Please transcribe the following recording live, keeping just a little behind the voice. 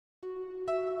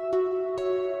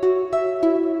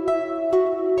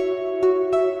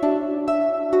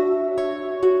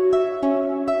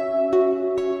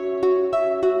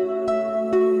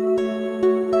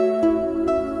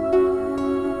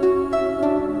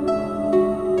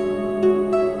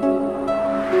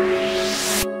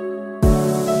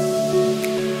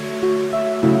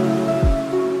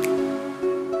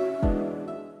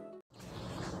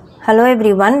Hello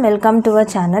everyone, welcome to our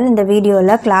channel. In the video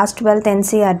la class 12th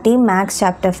NCERT Max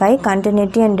chapter 5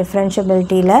 continuity and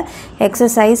differentiability la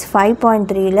exercise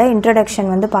 5.3 la introduction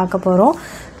வந்து பார்க்க போறோம்.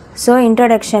 So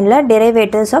introduction la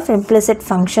derivatives of implicit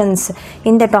functions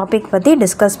இந்த topic பத்தி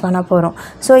discuss பண்ண போறோம்.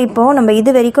 So இப்போ நம்ம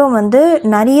இது வரைக்கும் வந்து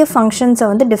நிறைய functions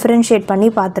வந்து differentiate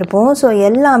பண்ணி பார்த்திருப்போம். So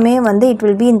எல்லாமே வந்து it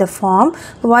will be in the form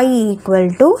y equal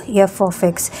to f of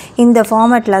x. இந்த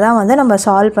ஃபார்மட்ல தான் வந்து நம்ம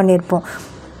சால்வ் பண்ணிருப்போம்.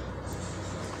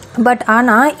 பட்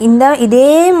ஆனால்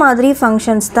இதே மாதிரி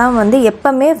ஃபங்க்ஷன்ஸ் தான் வந்து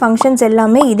எப்போவுமே ஃபங்க்ஷன்ஸ்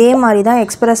எல்லாமே இதே மாதிரி தான்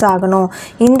எக்ஸ்ப்ரெஸ் ஆகணும்,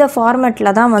 இந்த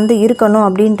ஃபார்மேட்டில் தான் வந்து இருக்கணும்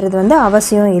அப்படின்றது வந்து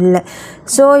அவசியம் இல்லை.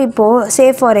 ஸோ இப்போது சே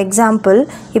ஃபார் எக்ஸாம்பிள்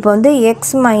இப்போ வந்து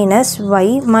X minus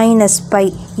Y minus by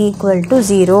equal to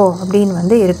 0 அப்படின்னு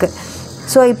வந்து இருக்குது.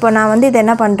 ஸோ இப்போ நான் வந்து இது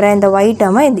என்ன பண்ணுறேன், இந்த ஒய்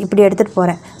டேர்மை இப்படி எடுத்துகிட்டு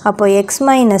போகிறேன். அப்போது X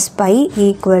minus by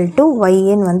equal to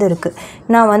ஒய்ன்னு வந்து இருக்குது.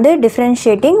 நான் வந்து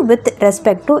differentiating with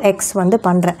respect to X வந்து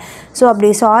பண்ணுறேன். ஸோ அப்படி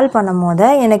சால்வ் பண்ணும் போது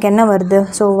எனக்கு என்ன வருது,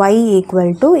 so Y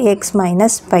equal to X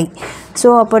minus by. So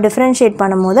அப்போ டிஃப்ரென்ஷியேட்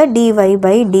பண்ணும் போது டிஒய்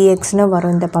பை டிஎக்ஸ்னு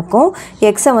வரும். இந்த பக்கம்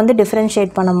எக்ஸை வந்து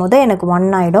டிஃப்ரென்ஷியேட் பண்ணும் போது எனக்கு 1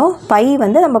 ஆகிடும். பை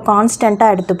வந்து நம்ம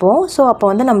கான்ஸ்டண்ட்டாக எடுத்துப்போம். ஸோ அப்போ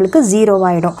வந்து நம்மளுக்கு 0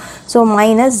 ஆகிடும். So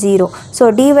minus 0. So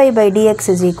dy by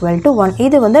dx is equal to 1.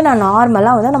 இது வந்து நான்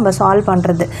நார்மலாக வந்து நம்ம சால்வ்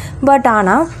பண்ணுறது. பட்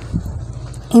ஆனால்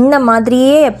இந்த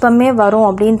மாதிரியே எப்போவுமே வரும்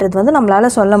அப்படின்றது வந்து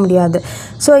நம்மளால் சொல்ல முடியாது.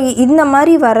 ஸோ இந்த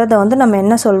மாதிரி வர்றதை வந்து நம்ம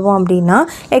என்ன சொல்வோம் அப்படின்னா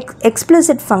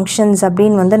எக்ஸ்பிளிசிட் ஃபங்க்ஷன்ஸ்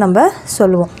அப்படின்னு வந்து நம்ம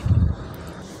சொல்லுவோம்.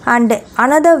 அண்ட்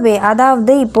அனதர் வே,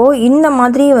 அதாவது இப்போது இந்த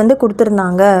மாதிரி வந்து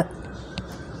கொடுத்துருந்தாங்க.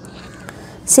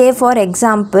 Say for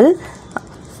example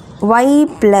Y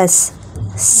plus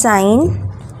sine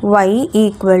Y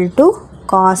equal to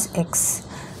cos X,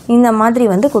 இந்த மாதிரி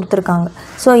வந்து கொடுத்துருக்காங்க.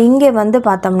 ஸோ இங்கே வந்து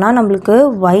பார்த்தோம்னா நம்மளுக்கு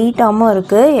ஒய் டேர்மும்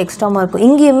இருக்குது, எக்ஸ் டேர்மும் இருக்குது.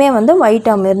 இங்கேயுமே வந்து ஒய்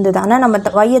டேர்ம் இருந்தது. ஆனால் நம்ம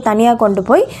ஒய்யை தனியாக கொண்டு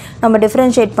போய் நம்ம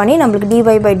டிஃப்ரென்ஷியேட் பண்ணி நம்மளுக்கு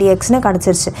டிஒய் பை டிஎக்ஸ்னு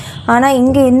கிடச்சிருச்சு. ஆனால்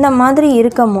இங்கே இந்த மாதிரி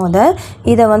இருக்கும் போது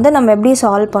இதை வந்து நம்ம எப்படி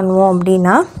சால்வ் பண்ணுவோம்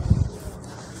அப்படின்னா,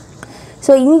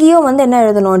 ஸோ இங்கேயும் வந்து என்ன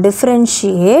எழுதணும்,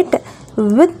 differentiate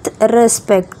with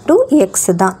respect to X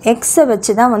தான், எக்ஸை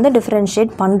வச்சு தான் வந்து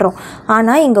டிஃப்ரென்ஷியேட் பண்ணுறோம்.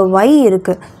 ஆனால் இங்கே ஒய்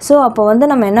இருக்குது. ஸோ அப்போ வந்து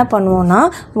நம்ம என்ன பண்ணுவோன்னா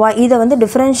இதை வந்து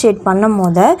டிஃப்ரென்ஷியேட் பண்ணும்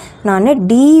போது நான்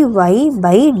டிஒய்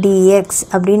பை டிஎக்ஸ்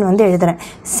அப்படின்னு வந்து எழுதுகிறேன்.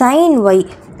 சைன் ஒய்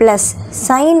ப்ளஸ்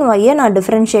சைன் ஒய்யை நான்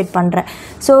டிஃப்ரென்ஷியேட் பண்ணுறேன்.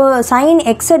 ஸோ சைன்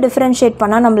எக்ஸை டிஃப்ரென்ஷியேட்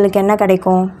பண்ணால் நம்மளுக்கு என்ன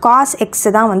கிடைக்கும், காஸ் எக்ஸ்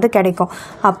தான் வந்து கிடைக்கும்.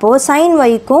 அப்போது சைன்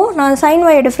ஒய்க்கும் நான் சைன்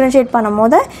ஒய்யை டிஃப்ரென்ஷியேட் பண்ணும்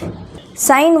போது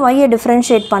சைன் ஒய்யை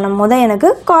டிஃப்ரென்ஷியேட் பண்ணும் போது எனக்கு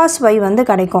காஸ் ஒய் வந்து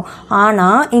கிடைக்கும்.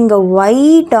 ஆனால் இங்கே ஒய்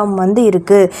டேர்ம் வந்து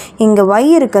இருக்குது. இங்கே ஒய்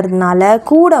இருக்கிறதுனால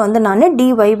கூட வந்து நான்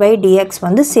டிஒய் பை டிஎக்ஸ்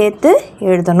வந்து சேர்த்து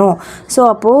எழுதணும். ஸோ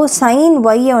அப்போது சைன்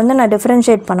ஒய்யை வந்து நான்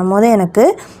டிஃப்ரென்ஷியேட் பண்ணும் போது எனக்கு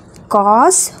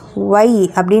காஸ் ஒய்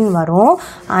அப்படின்னு வரும்.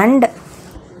 அண்ட்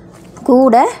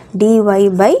கூட டிஒய்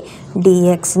பை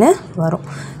டிஎக்ஸ்னு வரும்.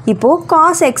 இப்போது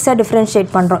காஸ் எக்ஸை டிஃப்ரென்ஷியேட்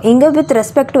பண்ணுறோம். இங்கே வித்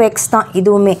ரெஸ்பெக்ட் டு எக்ஸ் தான்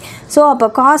இதுவுமே. ஸோ அப்போ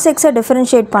காஸ் எக்ஸை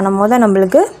டிஃப்ரென்ஷியேட் பண்ணும் போது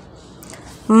நம்மளுக்கு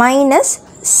மைனஸ்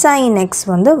சைன் எக்ஸ்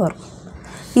வந்து வரும்.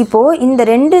 இப்போது இந்த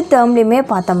ரெண்டு டேர்ம்லேயுமே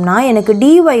பார்த்தோம்னா எனக்கு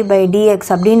டிஒய் பை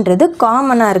டிஎக்ஸ் அப்படின்றது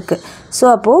காமனாக இருக்குது. ஸோ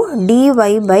அப்போது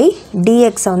டிஒய் பை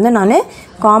டிஎக்ஸை வந்து நான்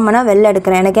காமனாக வெளில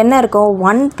எடுக்கிறேன். எனக்கு என்ன இருக்கும்,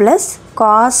 1 ப்ளஸ்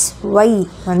காஸ் ஒய்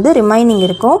வந்து ரிமைனிங்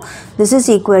இருக்கும். This is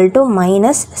equal to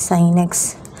minus sine x.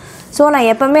 So நான்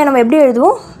எப்போவுமே நம்ம எப்படி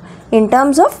எழுதுவோம், in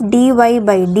terms of dy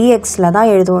by dxல தான்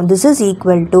எழுதுவோம். this is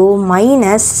equal to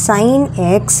minus sin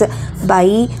x by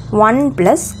 1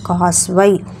 plus cos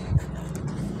y.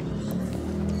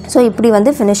 So இப்படி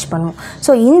வந்து ஃபினிஷ் பண்ணுவோம்.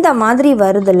 ஸோ இந்த மாதிரி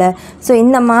வருதில்ல, ஸோ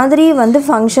இந்த மாதிரி வந்து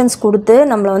ஃபங்க்ஷன்ஸ் கொடுத்து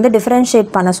நம்மளை வந்து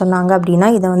டிஃப்ரென்ஷியேட் பண்ண சொன்னாங்க அப்படின்னா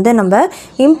இதை வந்து நம்ம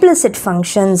இம்ப்ளிசிட்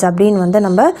ஃபங்க்ஷன்ஸ் அப்படின்னு வந்து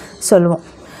நம்ம சொல்லுவோம்.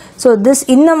 ஸோ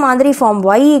இந்த மாதிரி form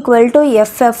y equal to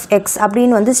FFX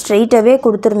அப்படின்னு வந்து ஸ்ட்ரெயிட்டாகவே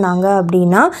கொடுத்துருந்தாங்க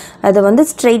அப்படின்னா அது வந்து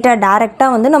ஸ்ட்ரெயிட்டாக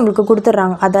டேரெக்டாக வந்து நம்மளுக்கு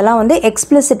கொடுத்துட்றாங்க. அதெல்லாம் வந்து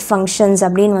எக்ஸ்பிளிசிட் ஃபங்க்ஷன்ஸ்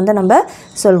அப்படின்னு வந்து நம்ம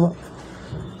சொல்லுவோம்.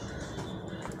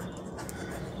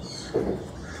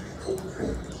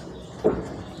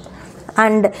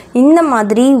 அண்ட் இந்த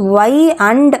மாதிரி y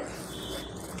அண்ட்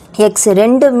எக்ஸ்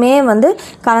ரெண்டுமே வந்து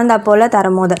கலந்தா போல்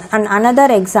தரும்போது அண்ட்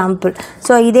அனதர் எக்ஸாம்பிள்.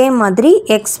 ஸோ இதே மாதிரி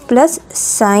X plus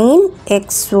sine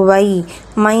x Y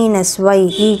minus Y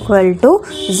equal to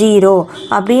 0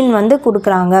 அப்படின்னு வந்து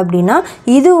கொடுக்குறாங்க அப்படின்னா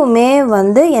இதுவுமே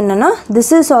வந்து என்னென்னா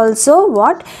this is also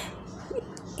what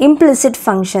implicit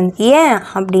function. ஏன்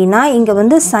அப்படின்னா இங்கே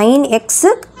வந்து sin x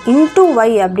into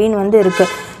y அப்படின்னு வந்து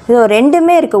இருக்குது. ஸோ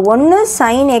ரெண்டுமே இருக்குது. ஒன்று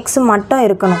sin x மட்டும்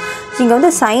இருக்கணும், இங்கே வந்து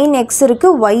sin x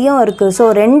இருக்குது, yயும் இருக்குது. ஸோ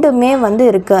ரெண்டுமே வந்து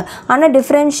இருக்குது. ஆனால்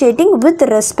differentiating with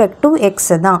respect to x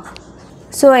தான்.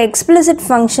 ஸோ எக்ஸ்பிளிசிட்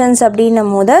ஃபங்க்ஷன்ஸ்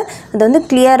அப்படின்னும் போது அது வந்து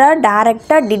கிளியராக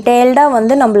டேரெக்டாக டீட்டெயில்டாக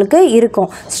வந்து நம்மளுக்கு இருக்கும்,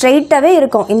 ஸ்ட்ரெயிட்டாகவே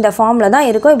இருக்கும், இந்த ஃபார்மில் தான்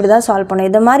இருக்கும், இப்படி தான் சால்வ் பண்ணும்.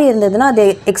 இது மாதிரி இருந்ததுன்னா அது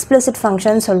எக்ஸ்பிளிசிட்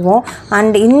ஃபங்க்ஷன் சொல்லுவோம்.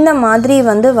 அண்ட் இந்த மாதிரி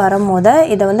வந்து வரும்போது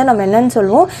இதை வந்து நம்ம என்னென்னு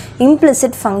சொல்லுவோம்,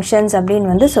 இம்ப்ளிசிட் ஃபங்க்ஷன்ஸ்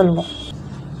அப்படின்னு வந்து சொல்லுவோம்.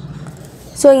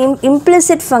 ஸோ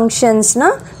இம்ப்ளிசிட்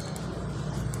ஃபங்க்ஷன்ஸ்னால்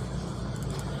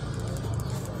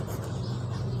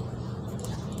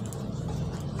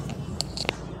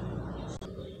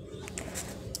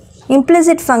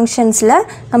implicit functionsல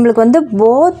நம்மளுக்கு வந்து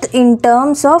both in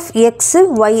terms of x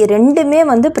y ரெண்டுமே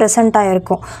வந்து present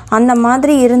ஆயிருக்கும். அந்த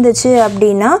மாதிரி இருந்துச்சு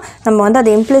அப்படின்னா நம்ம வந்து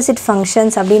அது implicit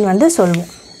functions அப்படின்னு வந்து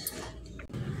சொல்லுவோம்.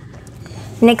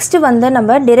 நெக்ஸ்ட் வந்து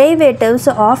நம்ம derivatives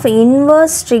of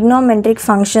inverse trigonometric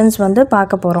functions வந்து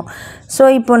பார்க்க போகிறோம். ஸோ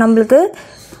இப்போ நம்மளுக்கு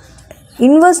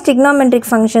inverse trigonometric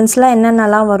functionsலாம்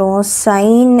என்னென்னலாம் வரும்,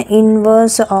 sin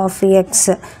inverse of x,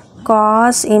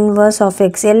 cos inverse of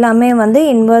x எல்லாமே வந்து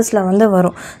இன்வர்ஸில் வந்து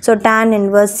வரும். So tan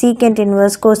inverse, secant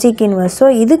inverse, cosec inverse. So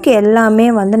இதுக்கு எல்லாமே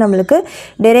வந்து நம்மளுக்கு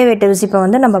டெரிவேட்டிவ்ஸ் இப்போ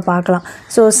வந்து நம்ம பார்க்கலாம்.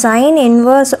 So sin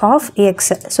inverse of x,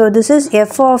 so this is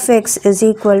f of x is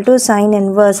equal to sin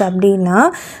inverse அப்படின்னா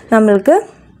நம்மளுக்கு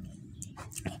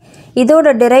இதோட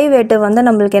டெரிவேட்டிவ் வந்து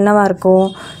நம்மளுக்கு என்னவாக இருக்கும்,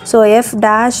 so f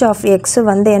dash of x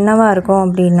வந்து என்னவாக இருக்கும்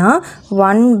அப்படின்னா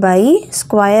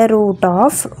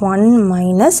 1/√1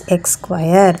 minus x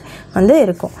square வந்து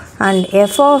இருக்கும். அண்ட்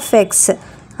f of x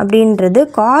அப்படின்றது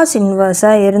காஸ்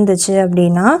இன்வர்ஸாக இருந்துச்சு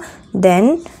அப்படின்னா தென்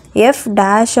f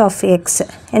dash of x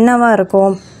என்னவாக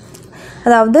இருக்கும்,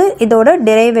 அதாவது இதோட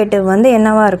டெரிவேட்டிவ் வந்து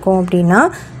என்னவாக இருக்கும் அப்படின்னா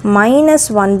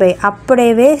 -1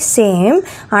 அப்படியே சேம்,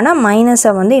 ஆனால்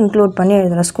மைனஸை வந்து இன்க்ளூட் பண்ணி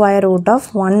எழுதுகிறோம்,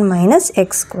 √1 minus x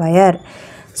square.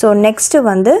 So next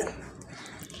வந்து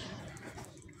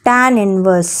tan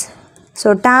inverse, so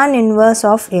tan inverse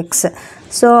of x.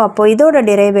 So அப்போது இதோட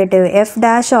derivative f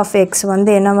dash of x வந்து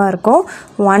என்னவாக இருக்கும்,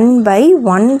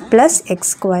 1/1 plus x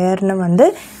squareன்னு வந்து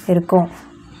இருக்கும்.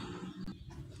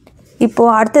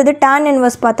 இப்போது அடுத்தது tan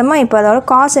inverse பார்த்தோமா, இப்போ அதோட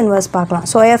cos inverse பார்க்கலாம்.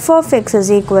 So f of x is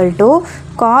equal to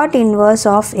cot inverse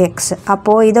of x.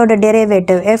 அப்போது இதோட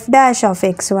derivative f dash of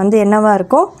x வந்து என்னவாக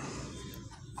இருக்கும்,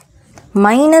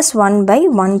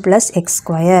 -1/1 plus x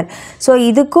square. ஸோ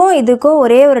இதுக்கும்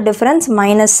ஒரே ஒரு டிஃப்ரென்ஸ்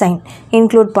மைனஸ் சைன்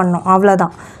இன்க்ளூட் பண்ணோம்,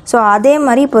 அவ்வளோதான். ஸோ அதே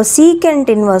மாதிரி இப்போ சீக்கண்ட்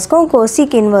இன்வர்ஸ்க்கும்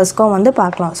கொசிக் இன்வர்ஸ்க்கும் வந்து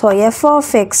பார்க்கலாம். ஸோ f of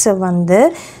x வந்து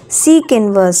சீக்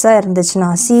இன்வர்ஸாக இருந்துச்சுன்னா,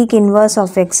 சீக் இன்வர்ஸ்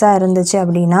ஆஃப் எக்ஸாக இருந்துச்சு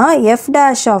அப்படின்னா f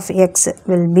dash of x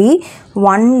will be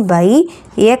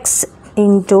 1/x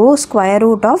into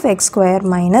 √of x square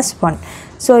minus 1.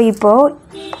 So இப்போது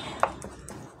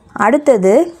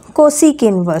அடுத்தது கொசிக்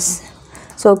இன்வர்ஸ்.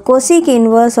 ஸோ கொசிக்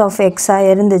இன்வர்ஸ் ஆஃப் எக்ஸாக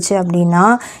இருந்துச்சு அப்படின்னா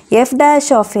f dash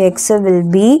of x will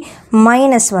be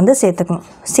minus வந்து சேர்த்துக்கணும்,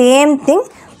 சேம் திங்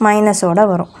மைனஸோட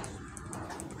வரும்.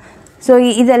 ஸோ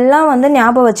இதெல்லாம் வந்து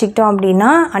ஞாபகம் வச்சுக்கிட்டோம் அப்படின்னா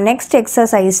நெக்ஸ்ட்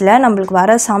எக்ஸசைஸில் நம்மளுக்கு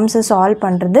வர சம்ஸு சால்வ்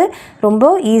பண்ணுறது ரொம்ப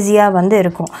ஈஸியாக வந்து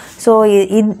இருக்கும். So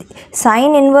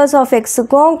sine inverse of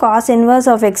எக்ஸுக்கும் cos inverse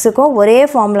of எக்ஸுக்கும் ஒரே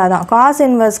ஃபார்முலா தான், காஸ்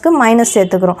இன்வர்ஸ்க்கு மைனஸ்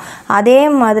சேர்த்துக்கிறோம். அதே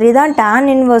மாதிரி தான் tan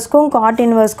இன்வர்ஸ்க்கும் காட்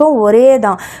இன்வர்ஸ்க்கும் ஒரே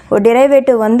தான்,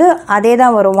 டெரிவேட்டிவ் வந்து அதே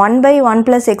தான் வரும், 1/1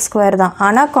 plus x square தான்.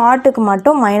 ஆனால் காட்டுக்கு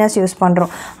மட்டும் மைனஸ் யூஸ்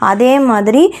பண்ணுறோம். அதே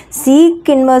மாதிரி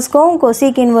seek இன்வர்ஸ்க்கும்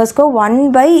கொசிக் இன்வர்ஸ்க்கும்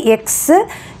 1/x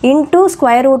into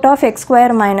 √of x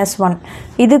square minus 1.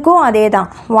 இதுக்கும் அதே தான்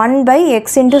 1/x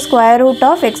into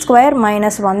 √of x square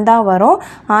minus 1 தான் வரும்.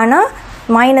 ஆனால்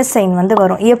மைனஸ் சைன் வந்து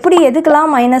வரும். எப்படி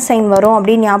எதுக்கெல்லாம் மைனஸ் சைன் வரும்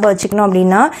அப்படின்னு ஞாபகம் வச்சுக்கணும்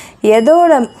அப்படின்னா,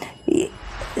 எதோட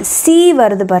சி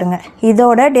வருது பாருங்கள்,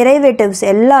 இதோட டெரிவேட்டிவ்ஸ்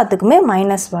எல்லாத்துக்குமே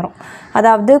மைனஸ் வரும்.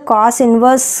 அதாவது காஸ்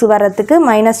இன்வர்ஸ் வரத்துக்கு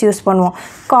மைனஸ் யூஸ் பண்ணுவோம்,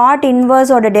 காட்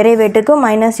இன்வர்ஸோட டெரிவேட்டிவ்க்கு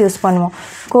மைனஸ் யூஸ் பண்ணுவோம்,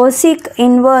 கொசிக்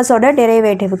இன்வர்ஸோட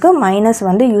டெரிவேட்டிவ்க்கு மைனஸ்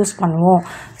வந்து யூஸ் பண்ணுவோம்.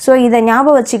 ஸோ இதை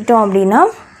ஞாபகம் வச்சுக்கிட்டோம் அப்படின்னா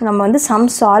நம்ம வந்து சம்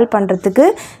சால்வ் பண்ணுறதுக்கு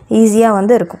ஈஸியாக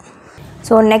வந்து இருக்கும்.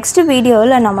 ஸோ நெக்ஸ்ட்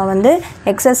வீடியோவில் நம்ம வந்து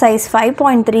எக்ஸசைஸ்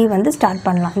 5.3 வந்து ஸ்டார்ட்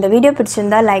பண்ணலாம். இந்த வீடியோ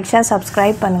பிடிச்சிருந்தால் லைக், ஷேர்,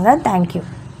 சப்ஸ்கிரைப் பண்ணுங்கள். தேங்க்யூ.